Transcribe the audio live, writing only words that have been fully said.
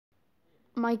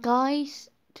My guys,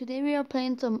 today we are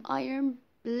playing some Iron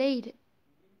Blade.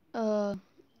 So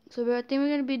I think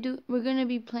we're gonna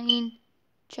be playing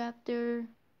chapter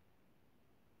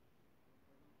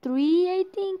 3. I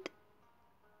think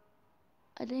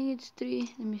it's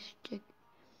 3. Let me check.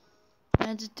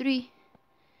 It's 3.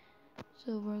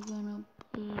 So we're gonna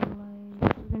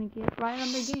get right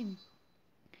on the game.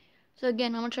 So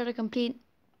again, I'm gonna try to complete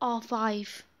all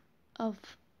 5 of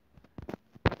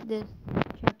this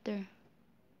chapter.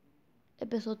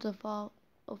 Episodes of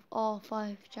all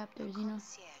 5 chapters, you know.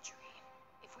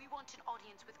 If we want an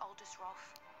audience with Aldous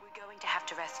Roth, we're going to have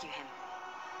to rescue him.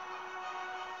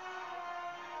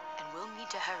 And we'll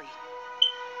need to hurry.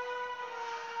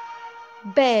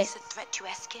 Bet. He's a threat to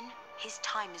Eskin. His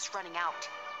time is running out.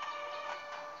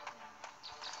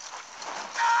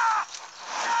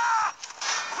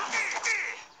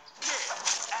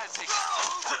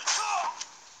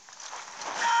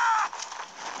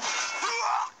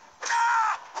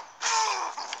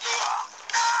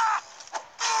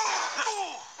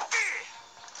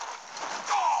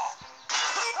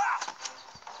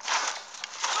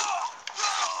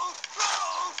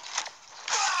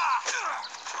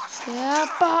 Yeah,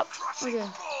 pop. Okay.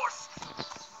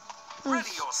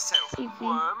 Ready yourself, Easy.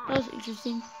 worm. That was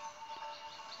interesting.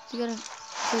 So you gotta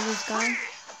kill this guy.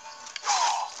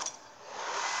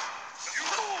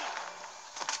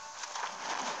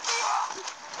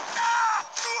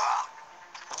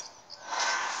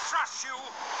 Trust you.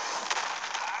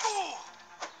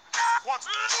 What?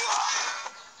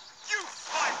 You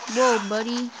fight. Whoa,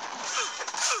 buddy.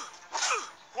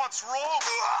 What's wrong?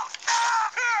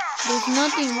 There's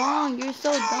nothing wrong. You're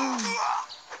so dumb.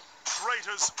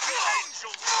 Traitors,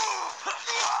 angels.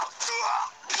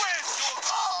 Where's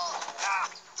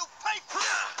your paper?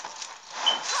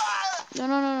 No.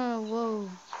 Whoa.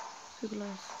 Too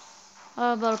close.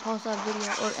 I'm about to pause that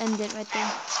video or end it right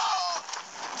there.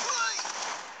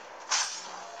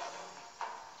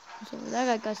 So that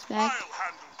guy got I'll smacked.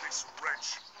 handle this wretch.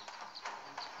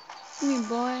 Come here,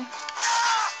 boy.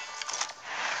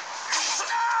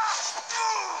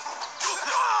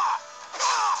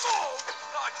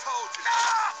 I told you.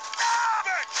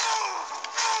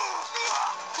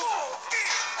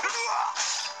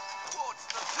 What's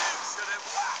the use of them?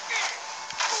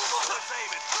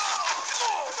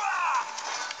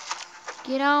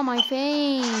 Get out of my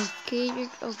face, kid.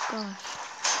 Oh gosh.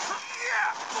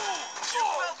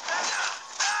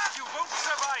 You won't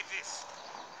survive this.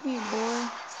 Come here, boy.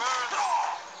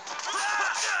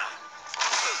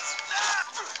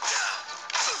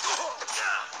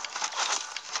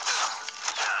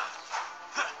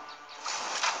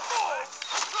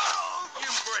 You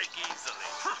break easily.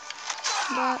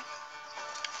 But.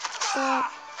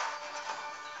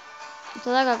 So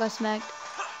that guy got smacked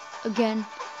again.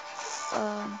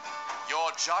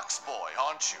 You're Jock's boy,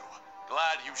 aren't you?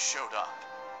 Glad you showed up.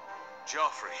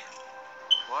 Joffrey,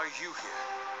 why are you here?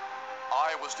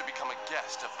 I was to become a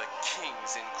guest of the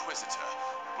King's Inquisitor,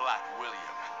 Black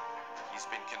William. He's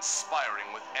been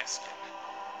conspiring with Eskin.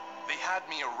 They had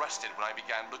me arrested when I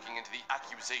began looking into the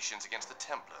accusations against the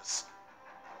Templars.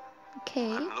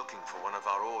 Okay. I'm looking for one of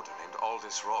our order named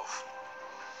Aldous Roth.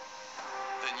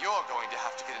 Then you're going to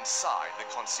have to get inside the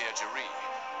Conciergerie.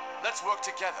 Let's work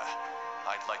together.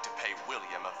 I'd like to pay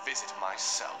William a visit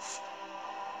myself.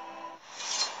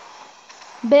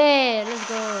 Bet. Let's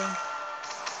go.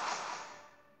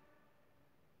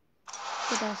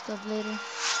 Get that stuff later.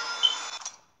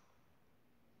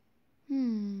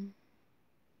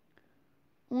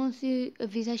 I want to see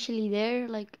if he's actually there,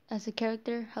 like, as a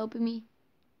character, helping me.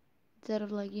 Instead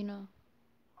of, like, you know,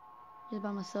 just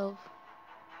by myself.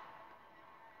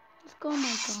 Let's go,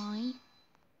 my guy.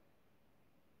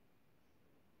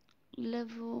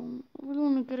 Level. I really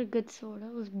want to get a good sword.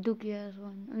 That was dookie ass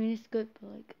one. I mean, it's good, but,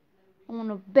 like, I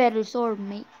want a better sword,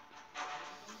 mate.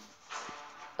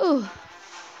 Ooh.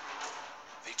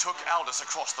 They took Aldous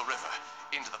across the river,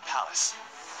 into the palace.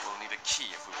 We'll need a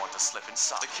key if we want to slip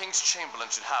inside. The King's Chamberlain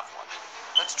should have one.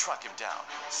 Let's track him down,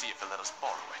 see if he'll let us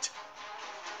borrow it.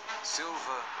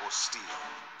 Silver or steel.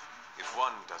 If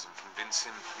one doesn't convince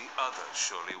him, the other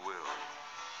surely will.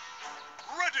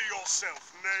 Ready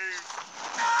yourself, knave.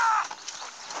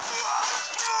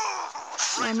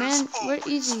 Yeah, man, we're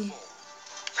easy.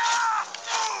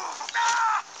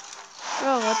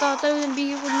 Bro, I thought they were gonna be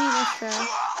here with me. Let's try.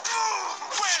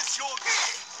 Where's your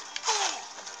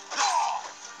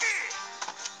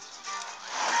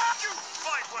You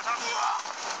fight with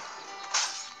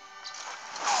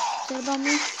Is that about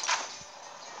me?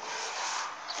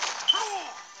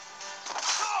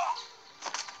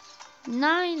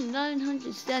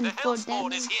 974 The Hellspawn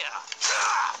damage. is here.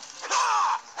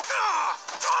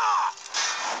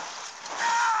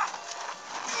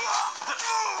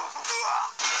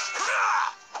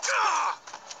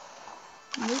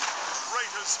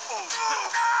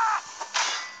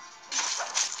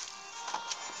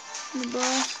 The boy.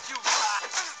 You rat!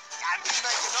 And you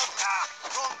make another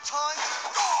wrong time.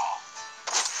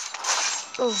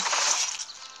 Oh.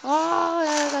 Oh,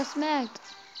 I got smacked.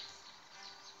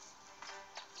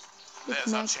 Get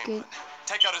There's our smacked, kid. chamberlain.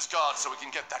 Take out his guard so we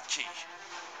can get that key.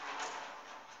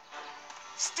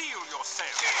 Steel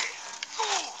yourself.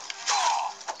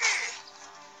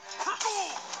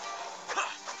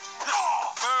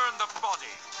 Burn the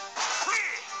body.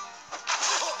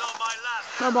 Not my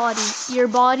last. My body. Your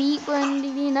body burned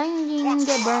in the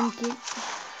get burned, kid.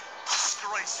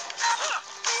 Disgrace.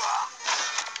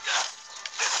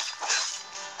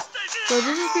 So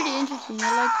this is pretty interesting. I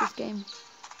like this game.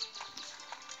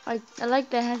 I like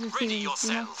that it has a Ready series, you know?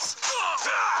 yourselves.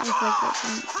 I just like that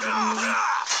from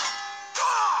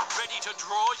Ready to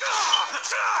draw?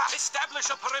 Establish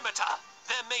a perimeter.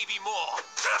 There may be more.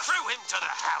 Throw him to the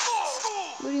house.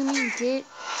 What do you mean, kid?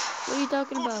 What are you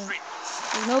talking Good about?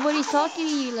 riddance. Like, nobody's talking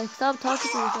to you. Like, stop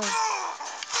talking to yourself.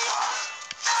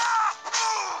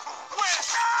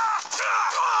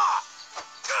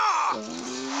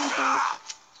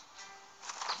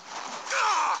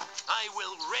 I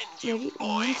will rend you, Ready?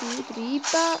 boy. 1, 2, 3,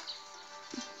 pop.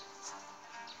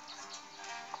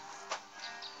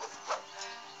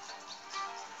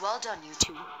 Well done, you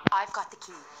two. I've got the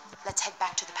key. Let's head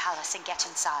back to the palace and get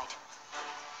inside.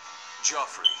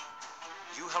 Joffrey,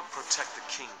 you helped protect the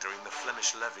king during the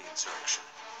Flemish levy insurrection.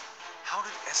 How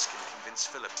did Eskin convince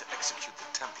Philip to execute the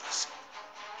Templars?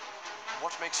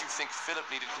 What makes you think Philip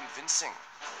needed convincing?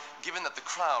 Given that the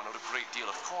crown owed a great deal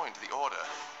of coin to the order,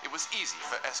 it was easy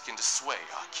for Eskin to sway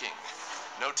our king.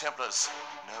 No Templars,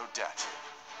 no debt.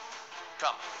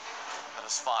 Come, let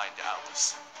us find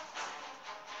Aldous.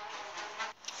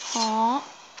 Aww.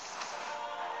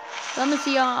 So I'm gonna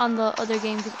see you on the other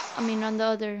game, on the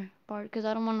other part, because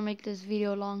I don't want to make this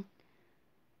video long.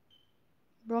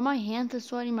 Bro, my hands are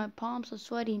sweating, my palms are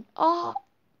sweating. Oh!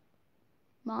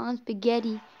 My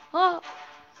spaghetti. Oh!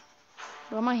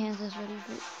 Bro, my hands are sweating.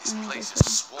 This My place hands is are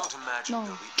sweating. swamp. Don't imagine No.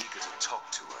 they'll be eager to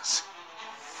talk to us.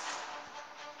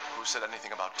 Who said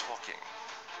anything about talking?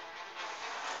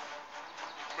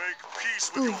 Make peace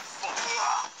with Ooh. your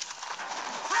father.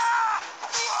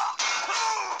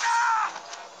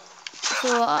 So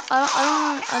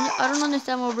I don't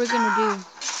understand what we're gonna do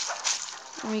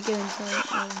when we get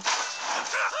inside.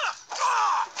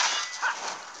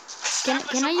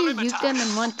 Can I use nuke them and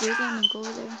run through them and go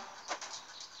over there?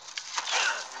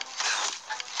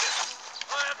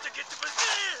 I have to get to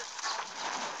position.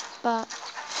 But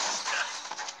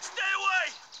Stay away.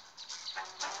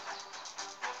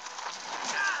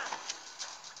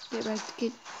 get back to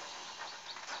kid.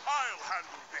 I'll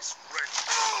handle this wretch.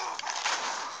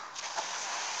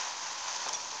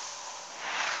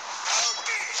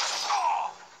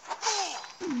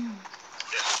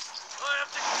 I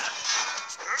have to.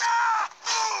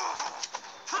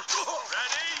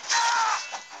 Ready?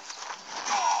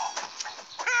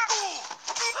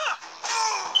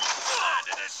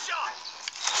 Landed a shot.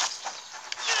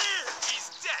 He's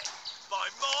dead. By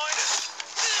mine.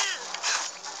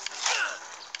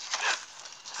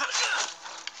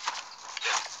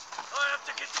 I have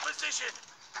to get to position.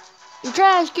 You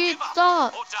trash, kid. Give up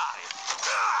Stop. or die.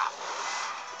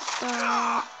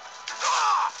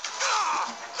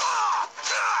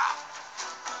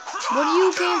 Where do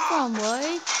you came from,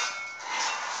 what?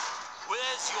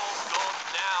 Where's your god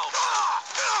now?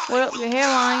 What up, your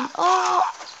hairline? Oh!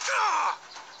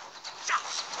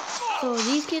 So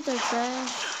these kids are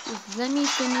trash. Just let me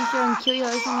finish here and kill you.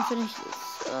 I just want to finish this.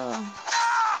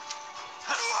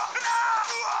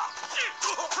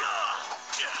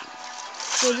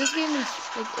 So this game is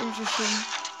like interesting.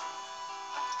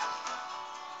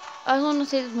 I just want to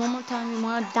say this one more time. You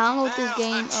want to download this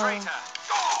game? It's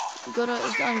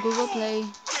on Google Play, or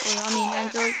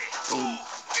Android thing.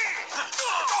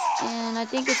 And I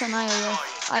think it's on iOS.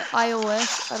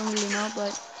 iOS, I don't really know,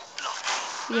 but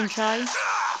you can try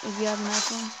if you have an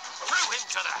iPhone. Throw him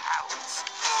to the hounds.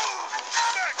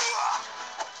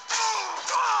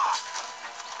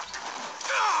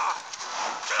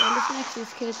 So listen next to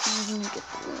this kid, it's gonna get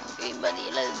okay, buddy.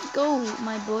 Let's go,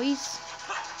 my boys.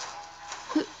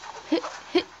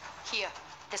 Here,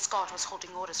 this guard was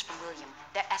holding orders from William.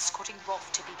 They're escorting Rolf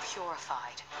to be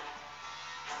purified.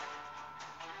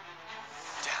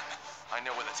 Damn, I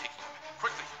know where they're taking him.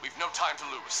 Quickly, we've no time to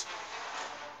lose.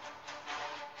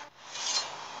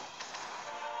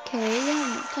 Okay,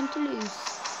 yeah, time to lose.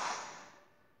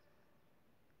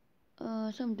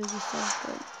 Some doozy stuff,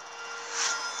 but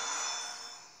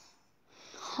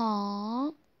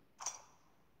huh?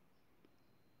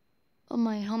 Oh,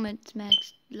 my helmet's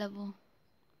max level.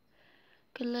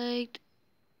 Collect.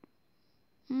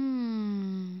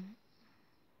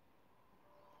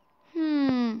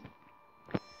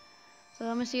 So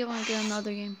I'm gonna see if I can get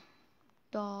another game.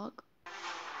 Dog.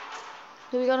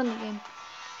 So we got on the game.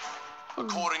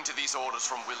 According to these orders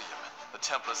from William, the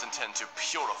Templars intend to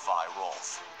purify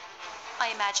Rolf.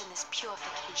 I imagine this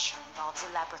purification involves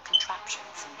elaborate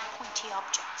contraptions and pointy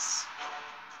objects.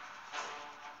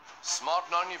 Smart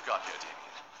man you've got here,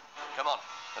 Damien. Come on,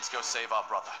 let's go save our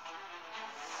brother.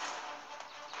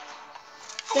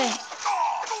 Dang.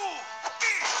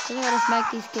 I gotta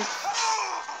smack these kids.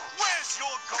 Where's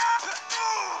your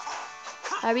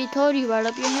I already told you, right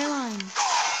up your hairline.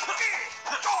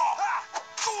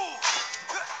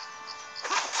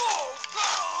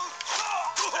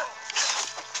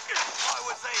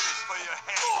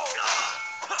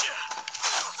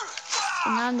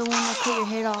 And I'm the one that cut your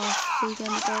head off, so you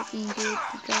can start being good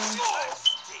to go.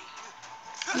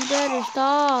 You better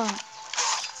stop.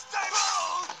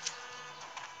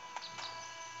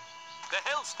 The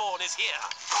Hellspawn is here.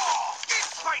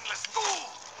 Spineless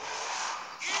fool!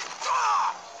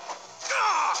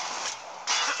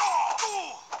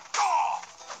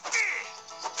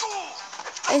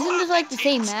 Isn't this like the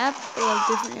same map or like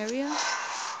different area? Ready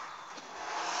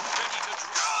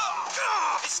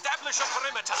to establish a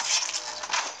perimeter.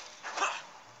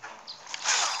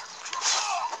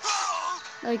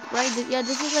 Like right, yeah,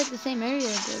 this is like the same area,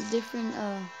 but different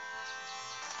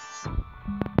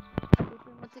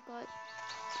what's it called?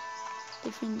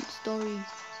 Different story.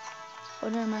 Oh,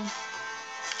 never mind.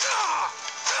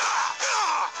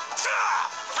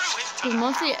 Cause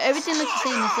mostly everything looks the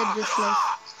same except this place.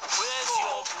 Where's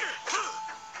your...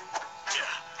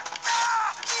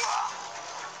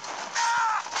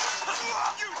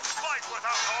 You fight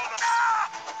without honor.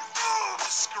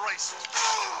 Disgraceful.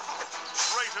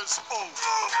 Traitors old.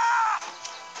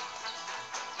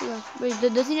 Yeah. Wait,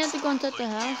 does he have to go inside the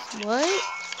house? What?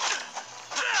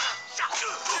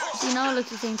 See, now it looks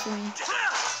the same for me. Ready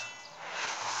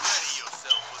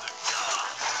yourself with a gun.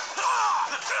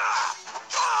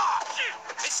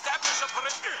 Establish a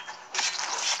perimeter.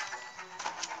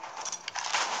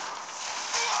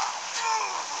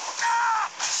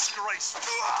 Disgraceful.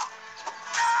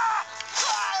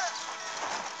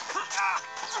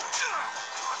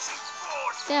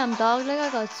 Damn, dog, like I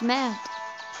got smacked.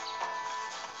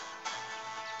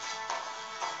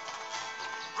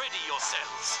 Ready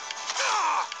yourselves.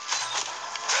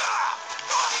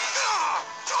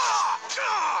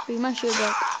 Wait, my shield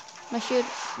broke. My shield,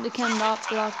 they cannot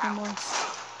block no more.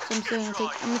 So I'm still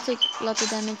gonna take lots of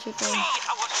damage if See I...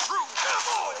 how a true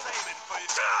cowboy is aiming for you.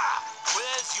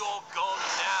 Where's your gun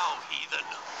now, heathen?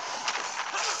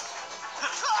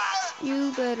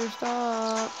 You better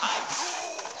stop.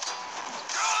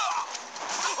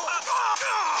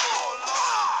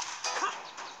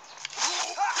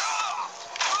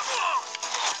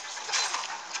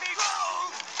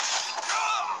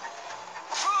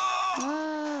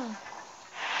 Ah.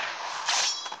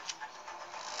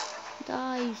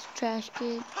 Die, trash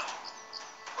kid.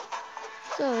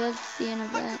 So that's the end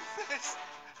of that.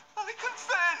 I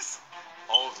confess!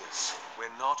 Aldous,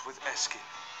 we're not with Eskin.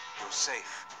 You're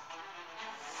safe.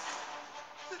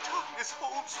 The darkness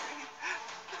holds me.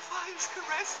 The fires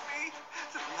caress me.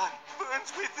 The light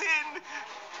burns within.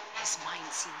 His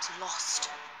mind seems lost.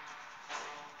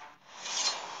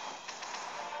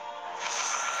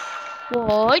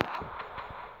 What?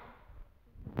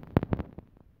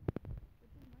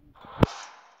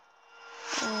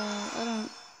 I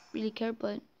don't really care,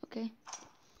 but okay.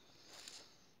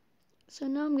 So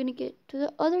now I'm gonna get to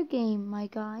the other game, my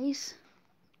guys.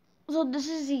 So this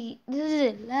is the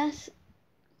last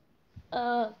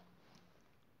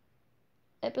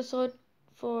episode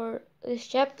for this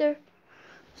chapter.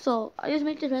 So I just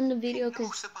made this random video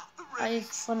because I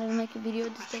just wanted to make a video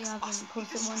this day. I haven't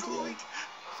posted one today,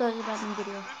 so it's a random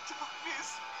video.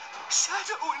 Darkness,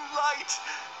 shadow and light.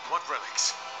 What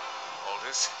relics?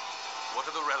 Aldous, what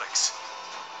are the relics?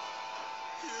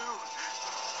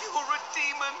 You're a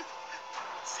demon.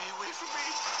 Stay away from me.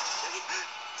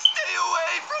 Stay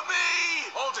away from me!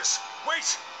 Aldous,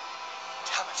 wait!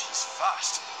 Damn it, he's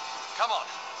fast. Come on,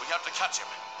 we have to catch him.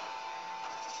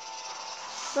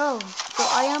 So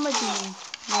I am a demon,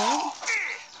 right?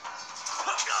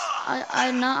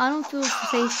 I don't feel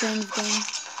safe playing this game.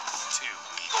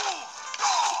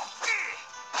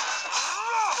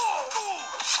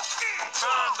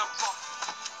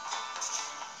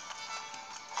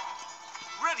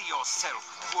 Ready yourself,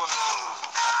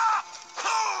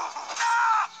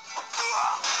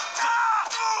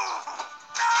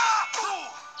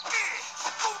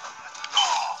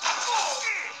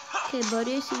 Okay,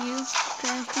 buddy, I see you.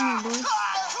 Trash to me, boy.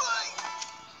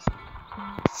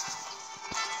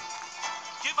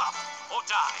 Give up or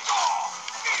die.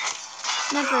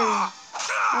 Never.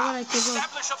 Why would I give up?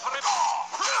 Establish a perimeter.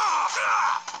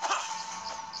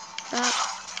 Bop,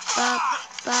 bop,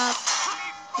 bop,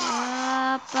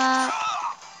 bop, bop.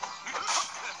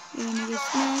 You're gonna get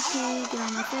smacked, get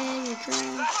on my face, you're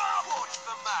trash.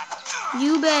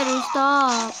 You better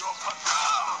stop.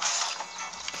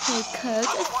 Hey, Kirk, I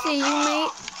see you,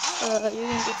 mate. You're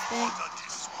gonna get smacked.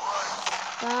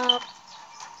 Stop.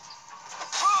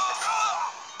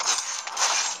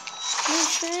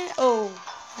 Oh,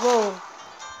 whoa.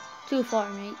 Too far,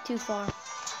 mate, too far. Stay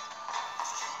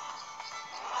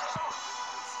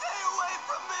away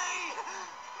from me!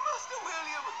 Master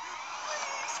William,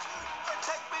 please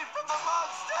protect me from the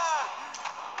monster!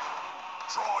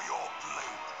 Draw your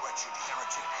blade, wretched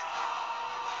heretic.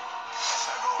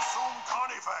 Ego sum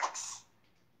carnifex.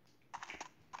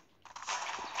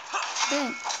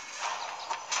 There.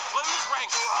 Close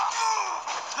ranks!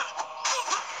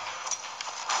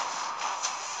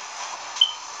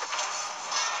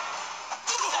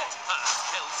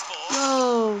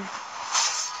 Whoa.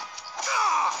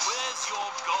 Where's your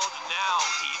god now,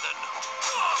 heathen?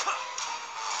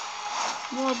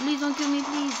 Whoa, please don't kill me,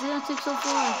 please. They don't take so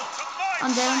far.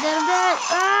 I'm dead, I'm dead, I'm dead.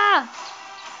 Ah!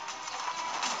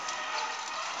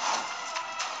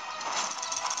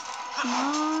 Come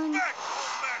on.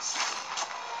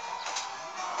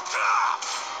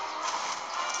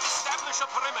 Establish a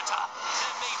perimeter.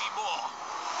 There may be more.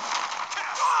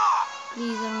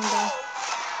 Please, I don't die.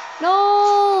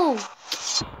 No!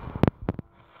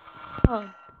 Oh.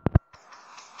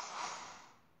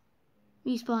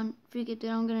 Respawn. Forget that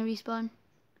I'm gonna respawn.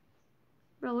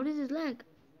 Bro, what is this lag?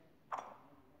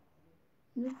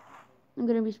 I'm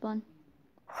gonna respawn.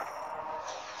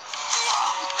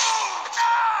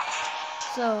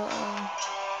 So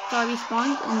I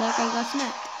respawned and that guy got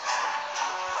snapped.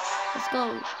 Let's go.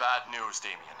 Bad news,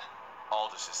 Damien.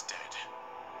 Aldous is dead.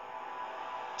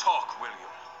 Talk,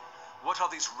 William. What are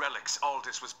these relics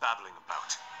Aldous was babbling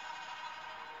about?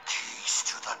 Keys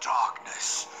to the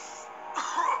darkness.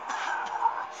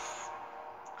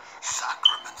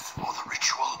 Sacraments for the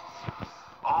ritual.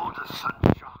 Aldous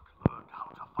and Jock learned how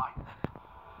to find them.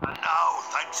 And now,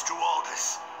 thanks to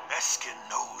Aldous, Eskin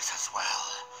knows as well.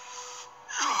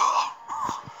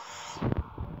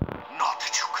 Not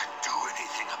that you can do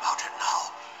anything about it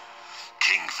now.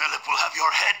 King Philip will have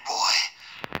your head, boy.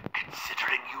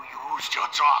 Considering you used your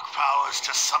dark powers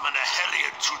to summon a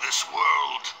Hellion to this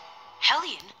world.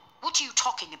 Hellion? What are you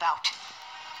talking about?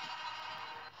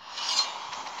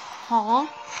 Huh?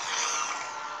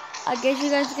 I guess you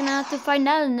guys are gonna have to find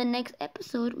out in the next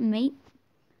episode, mate.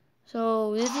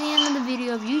 So this is the end of the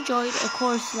video. If you enjoyed, of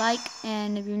course, like,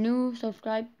 and if you're new,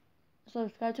 subscribe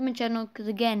to my channel, because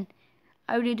again,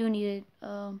 I really do need it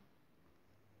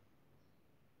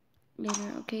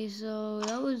later. Okay, so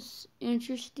that was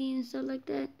interesting and stuff like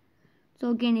that.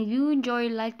 So again, if you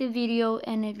enjoyed, like the video,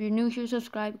 and if you're new, you should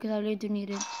subscribe, because I really do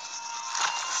need it.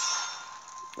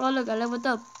 Oh look, I leveled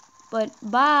up. But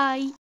bye.